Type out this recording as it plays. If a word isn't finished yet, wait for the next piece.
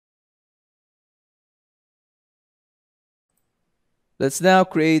Let's now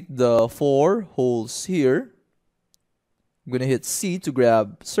create the 4 holes here. I'm going to hit C to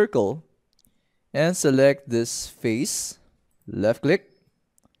grab circle and select this face. Left click.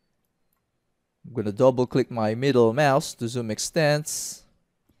 I'm going to double click my middle mouse to zoom extents.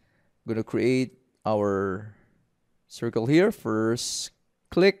 I'm going to create our circle here. First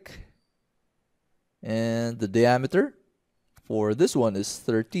click, and the diameter for this one is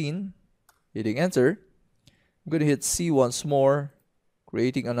 13. Hitting enter. I'm going to hit C once more,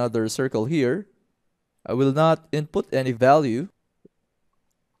 creating another circle here. I will not input any value,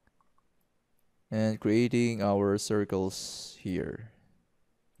 and creating our circles here,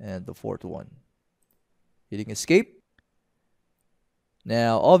 and the fourth one. Hitting escape.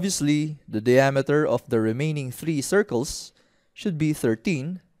 Now obviously the diameter of the remaining 3 circles should be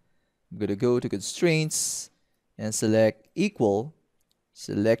 13. I'm going to go to constraints and select equal,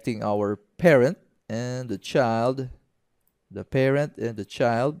 selecting our parent and the child, the parent and the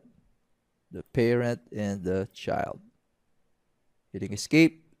child, the parent and the child. Hitting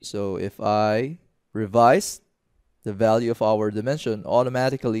escape. So if I revise the value of our dimension,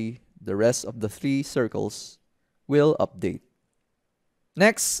 automatically the rest of the 3 circles will update.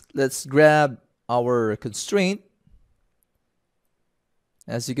 Next, let's grab our constraint.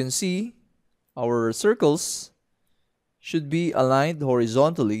 As you can see, our circles should be aligned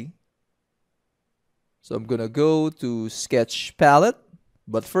horizontally. So I'm going to go to Sketch Palette,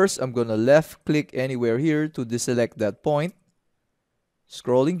 but first I'm going to left click anywhere here to deselect that point.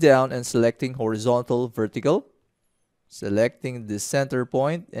 Scrolling down and selecting horizontal, vertical. Selecting the center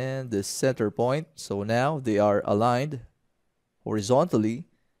point and the center point. So now they are aligned horizontally.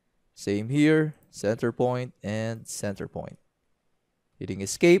 Same here, center point and center point. Hitting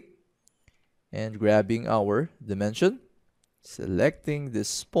escape and grabbing our dimension. Selecting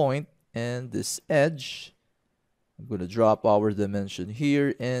this point and this edge. I'm going to drop our dimension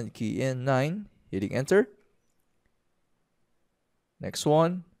here and key in 9. Hitting enter. Next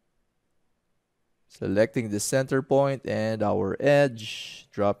one. Selecting the center point and our edge,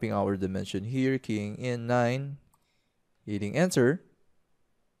 dropping our dimension here, keying in 9, hitting enter.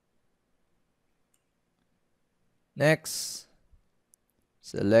 Next,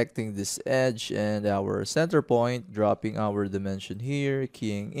 selecting this edge and our center point, dropping our dimension here,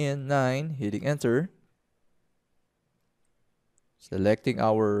 keying in 9, hitting enter. Selecting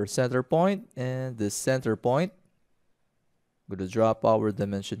our center point and the center point. I'm going to drop our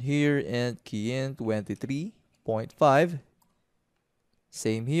dimension here and key in 23.5.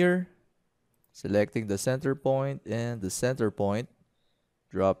 Same here. Selecting the center point and the center point.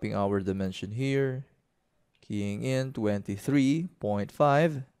 Dropping our dimension here. Keying in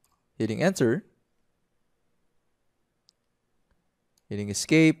 23.5. Hitting enter. Hitting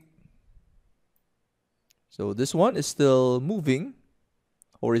escape. So this one is still moving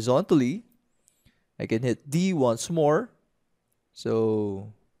horizontally. I can hit D once more.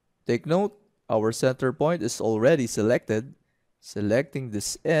 So take note, our center point is already selected. Selecting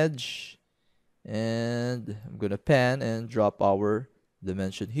this edge, and I'm going to pan and drop our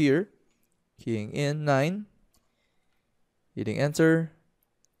dimension here. Keying in 9. Hitting enter.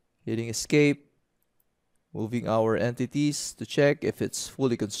 Hitting escape. Moving our entities to check if it's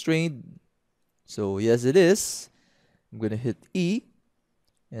fully constrained. So yes, it is. I'm going to hit E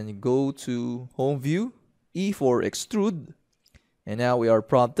and go to home view. E for extrude. And now we are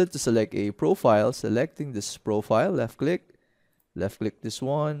prompted to select a profile. Selecting this profile, left click this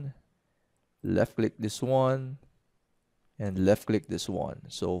one, left click this one, and left click this one.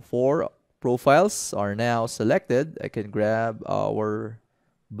 So 4 profiles are now selected. I can grab our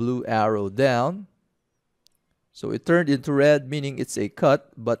blue arrow down. So it turned into red, meaning it's a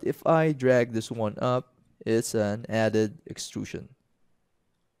cut. But if I drag this one up, it's an added extrusion,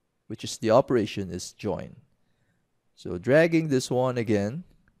 which is the operation is join. So dragging this one again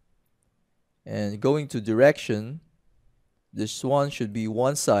and going to direction, this one should be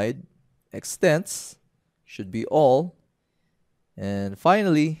one side, extents should be all, and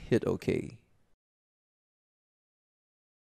finally hit OK.